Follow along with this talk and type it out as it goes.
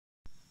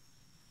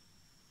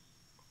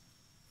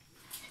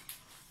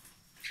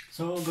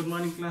So, good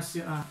morning class.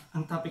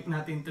 Ang topic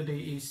natin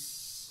today is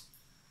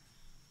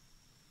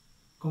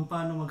kung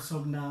paano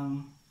mag-solve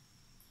ng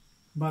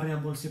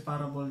variable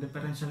separable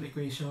differential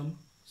equation.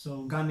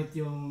 So, gamit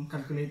yung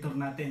calculator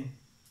natin.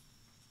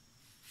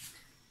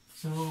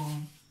 So,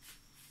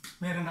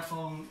 meron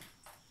akong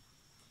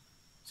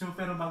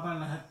pero bago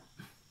ang lahat.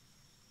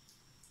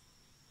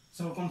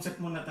 So,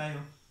 concept muna tayo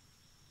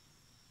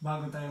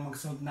bago tayo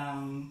mag-solve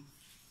ng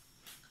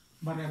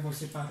variable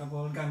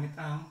separable gamit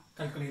ang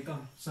calculator.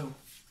 So,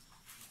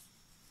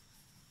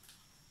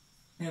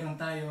 meron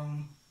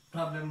tayong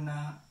problem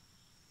na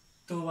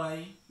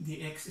 2y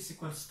dx is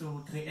equals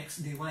to 3x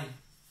dy.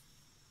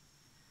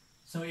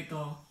 So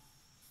ito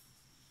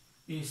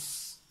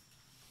is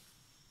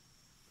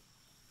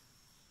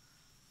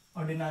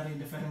ordinary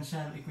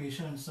differential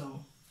equation. So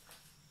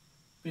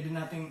pwede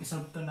nating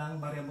isolve ito ng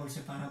variable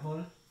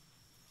separable.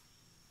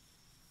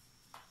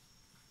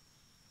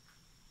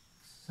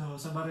 So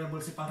sa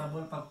variable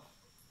separable,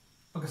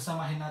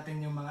 pagsamahin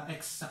natin yung mga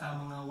x saka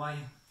mga y.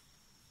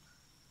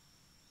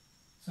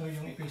 So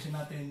yung equation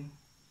natin,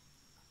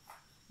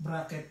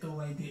 bracket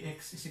 2y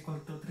dx is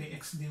equal to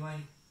 3x dy.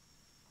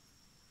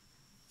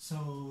 So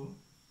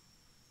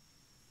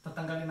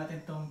tatanggalin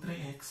natin itong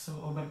 3x,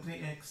 so over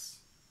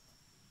 3x.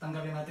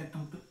 Tanggalin natin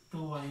itong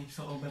 2y,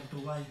 so over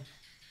 2y.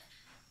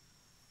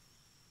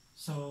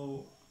 So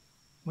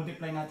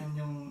multiply natin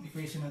yung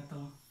equation na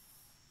to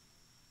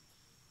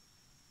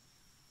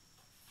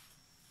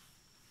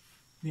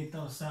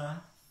dito sa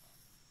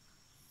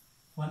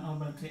 1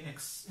 over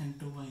 3x and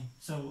 2y.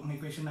 So, ang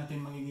equation natin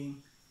magiging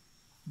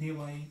dy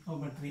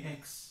over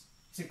 3x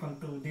is equal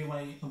to dy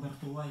over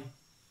 2y.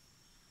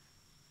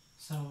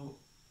 So,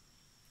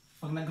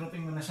 pag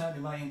nag-grouping mo na siya,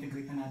 di ba,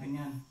 integrate na natin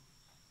yan.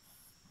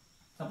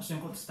 Tapos yung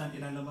constant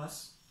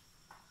ilalabas.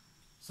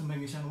 So,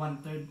 magiging siyang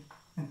 1/3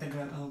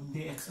 integral of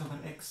dx over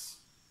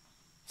x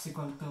is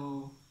equal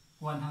to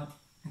 1/2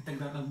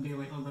 integral of dy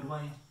over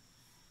y.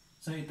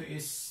 So, ito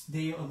is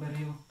du over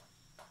u.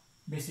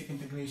 Basic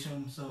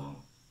integration.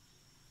 So,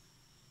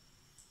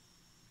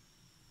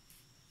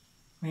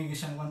 may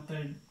siyang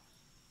 1/3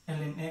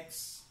 ln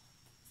x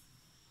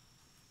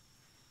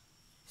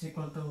is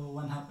equal to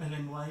 1/2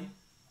 ln y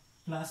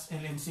plus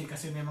ln c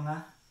kasi may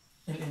mga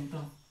ln to.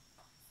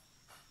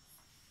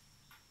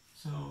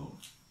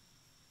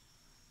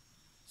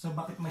 So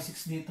bakit may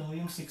 6 dito?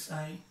 Yung 6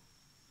 ay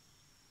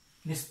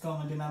least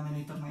common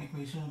denominator ng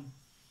equation.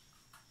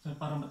 So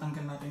para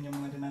matanggal natin yung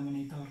mga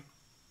denominator.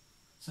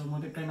 So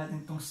multiply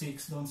natin itong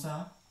 6 doon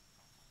sa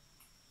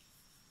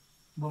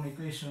buong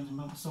equation.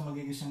 So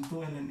magiging siyang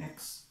 2 ln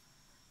x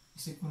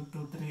is equal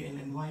to 3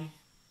 ln y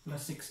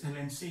plus 6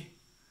 ln c.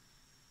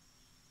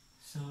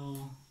 So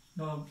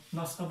the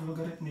loss of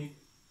logarithmic,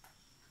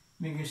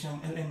 magiging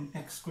siyang ln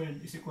x squared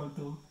is equal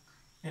to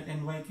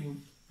ln y cubed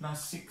plus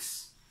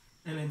 6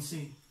 ln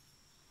c.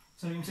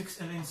 So yung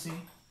 6 ln c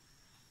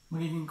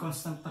magiging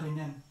constant pa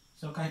rin yan.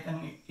 So kahit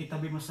anong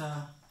itabi mo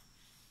sa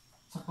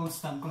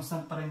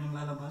constant pa rin yung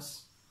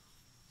lalabas.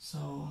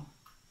 So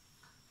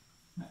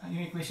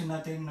yung equation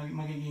natin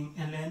magiging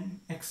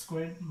ln x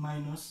squared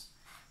minus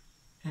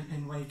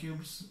ln y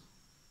cubes.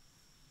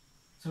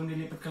 So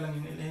nilipat ka lang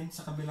yung ln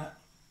sa kabila.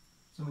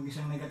 So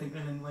magiging siyang negative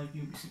ln y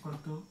cube is equal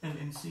to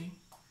ln c.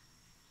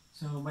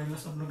 So by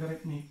loss of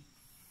logarithmic,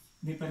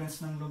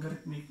 difference ng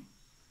logarithmic,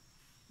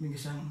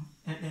 magiging siyang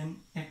ln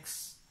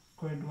x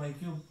squared y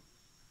cube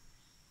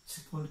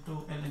is equal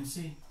to ln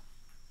c.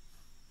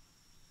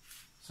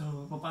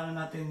 So paano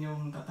natin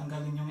yung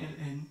tatanggalin yung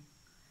ln?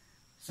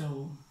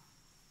 So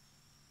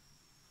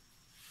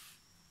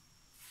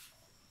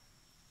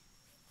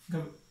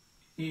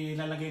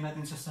ilalagay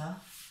natin siya sa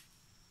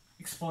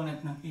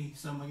exponent ng e.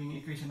 So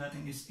magiging equation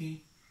natin is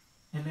e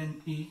ln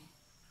e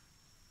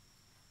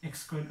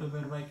x squared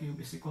over y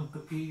cube is equal to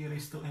e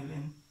raised to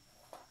ln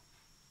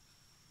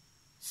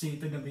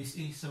c to the base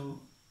e. So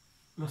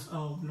loss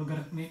of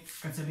logarithmic,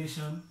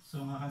 cancellation.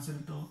 So makacancel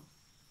ito.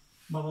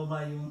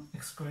 Bababa yung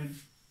x squared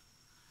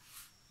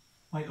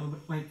y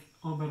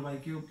over y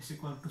cube is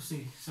equal to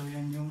c. So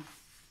yan yung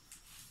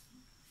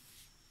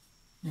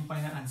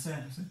final answer.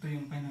 So ito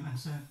yung final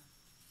answer.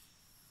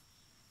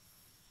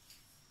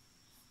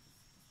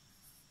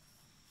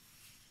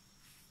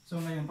 So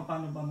ngayon,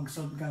 paano ba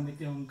mag-solve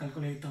gamit yung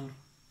calculator?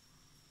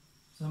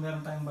 So meron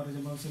tayong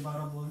variable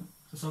separable.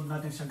 So solve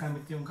natin siya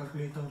gamit yung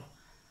calculator.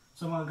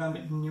 So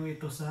magagamit niyo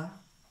ito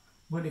sa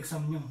board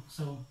exam nyo.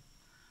 So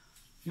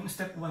yung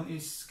step 1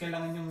 is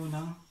kailangan nyo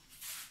munang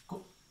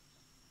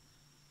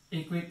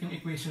equate yung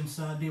equation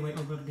sa dy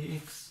over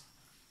dx.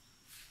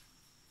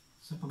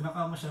 So pag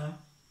naka mo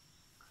siya,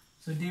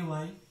 so dy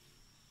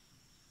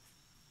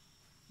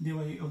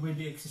over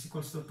dx is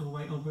equals to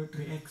 2y over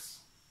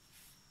 3x.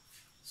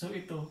 So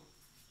itong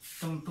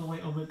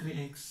 2y over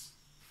 3x,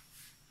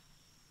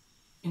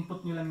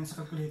 input nyo lang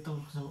sa calculator.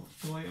 So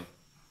 2y,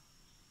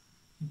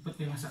 input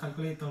nyo lang sa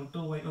calculator,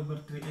 2y over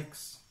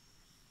 3x.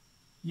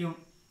 Yung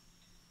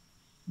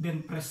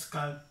then press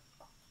calc,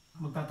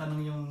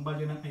 magtatanong yung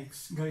value ng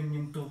x, gawin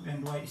yung 2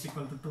 and y is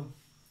equal to 2.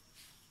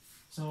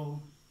 So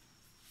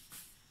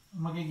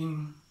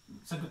magiging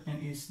sagot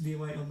niyan is dy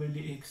over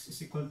dx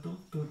is equal to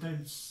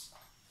 2/3.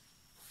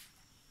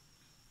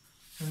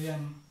 So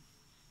yan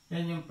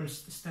yung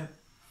first step,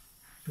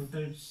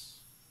 2/3.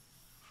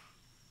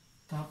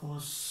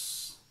 Tapos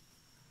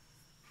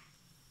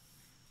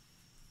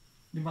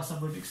di ba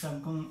sa board exam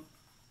kung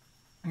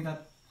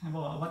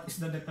halimbawa, what is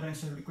the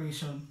differential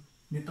equation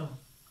nito?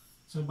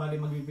 So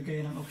bali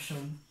magbibigay ng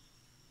option.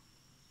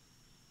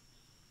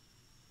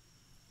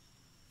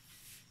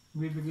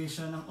 Bibigay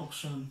siya ng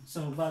option.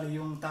 So bali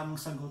yung tamang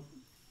sagot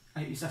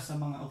ay isa sa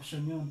mga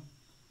option yun.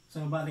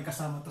 So bali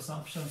kasama to sa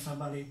option. So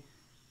bali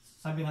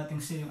sabi natin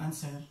C yung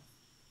answer.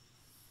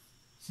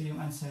 C yung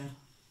answer.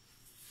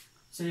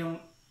 So yung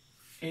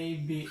A,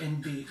 B,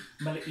 and D,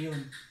 bali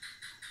yun.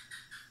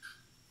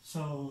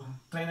 So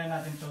try na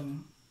natin tong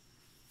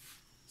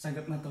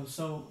sagot na to.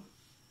 So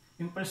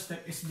yung first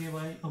step is dy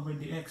over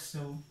dx.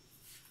 So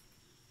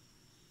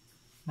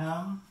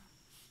ng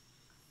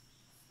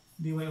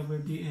dy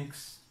over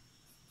dx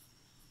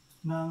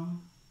ng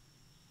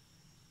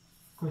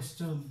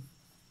question.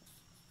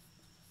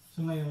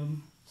 So ngayon,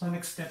 sa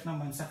next step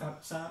naman, sa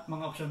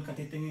mga option ka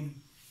titingin.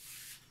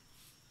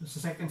 So,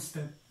 sa second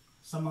step,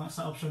 sa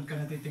option ka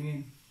na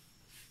titingin.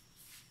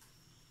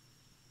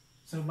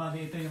 So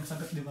bali ito yung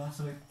sagot, di ba?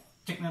 So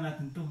check na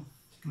natin to.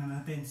 Check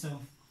na natin. So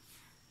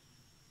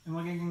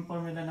yung magiging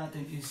formula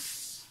natin is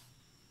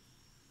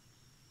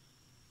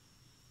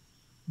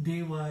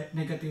dy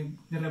negative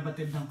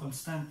derivative ng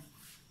constant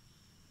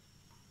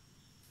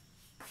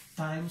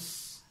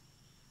times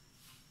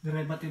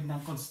derivative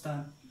ng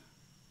constant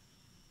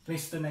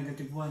raised to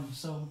negative 1.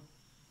 So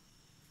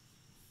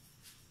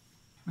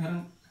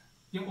meron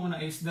yung una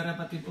is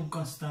derivative of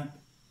constant,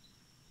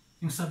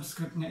 yung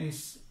subscript niya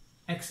is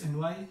x and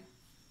y.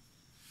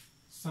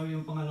 So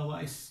yung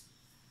pangalawa is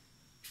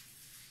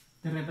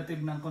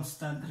derivative ng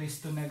constant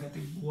raised to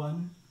negative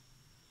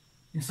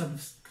 1, yung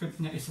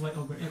subscript niya is y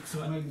over x.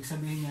 So ano ibig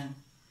sabihin yan?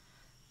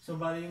 So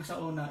bali yung sa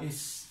una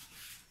is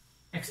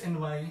x and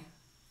y.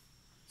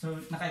 So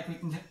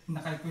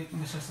naka-equate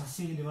na siya sa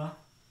c, di ba?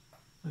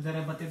 So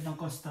derivative ng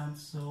constant.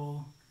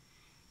 So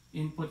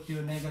input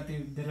yung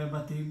negative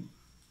derivative.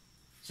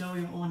 So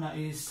yung una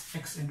is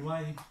x and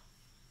y.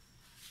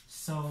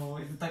 So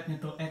ito type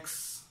nito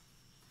x,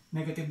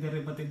 negative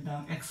derivative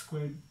ng x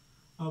squared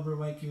over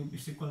y cube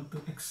is equal to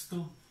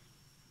x2.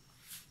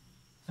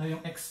 So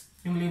yung x,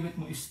 yung limit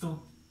mo is 2.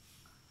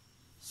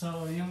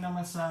 So yung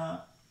naman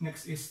sa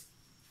next is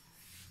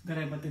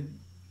derivative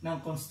ng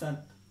constant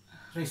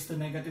raised to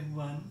negative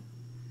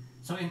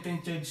 1. So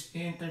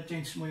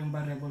interchange mo yung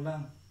variable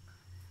lang.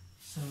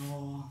 So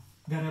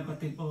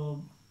derivative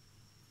of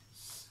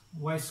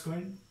y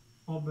squared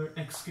over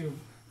x cubed.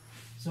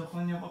 So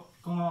kung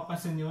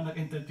mapapansin nyo,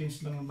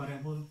 nag-interchange lang yung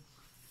variable.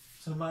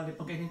 So bali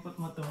pag in-input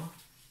mo to,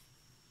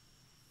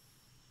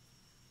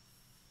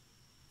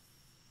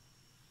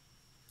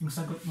 yung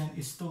sagot niyan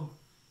is 2.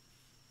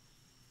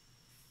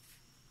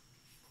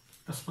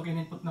 Tapos pag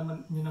in-input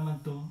nyo naman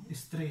to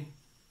is 3.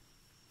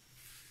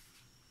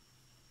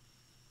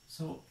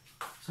 So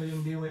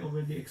yung dy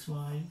over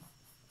dxy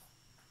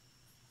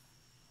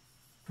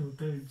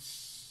 2/3.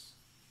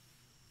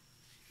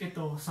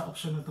 Ito sa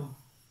option na to.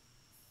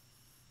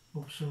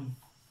 Option.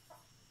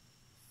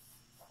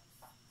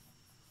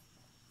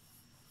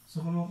 So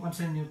kung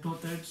mapansin nyo,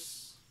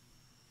 2/3.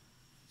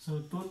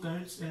 So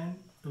 2/3 and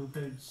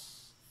 2/3.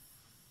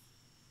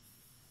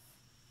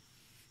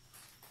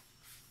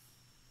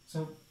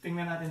 So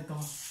tingnan natin to.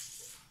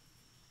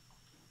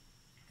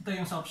 Ito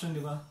yung sa option,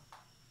 di ba?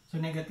 So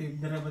negative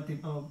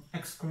derivative of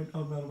x squared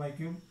over y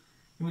cubed.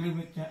 Yung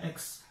limit niya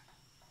x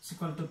is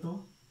equal to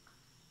 2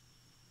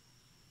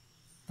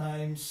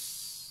 times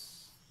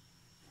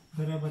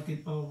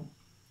derivative of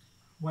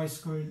y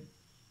squared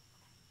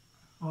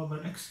over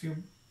x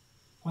cubed,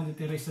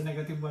 quantity raised to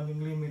negative 1,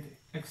 yung limit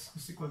x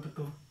is equal to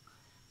 2.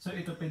 So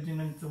ito pwede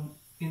na itong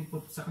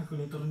input sa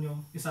calculator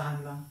nyo, isahan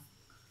lang.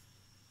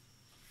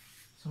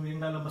 So yung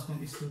lalabas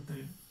nyo is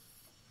 2/3.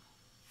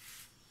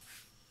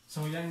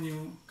 So yan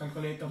yung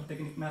calculator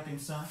technique natin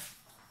sa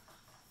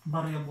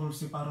variable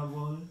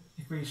separable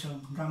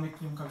equation gamit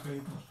yung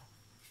calculator.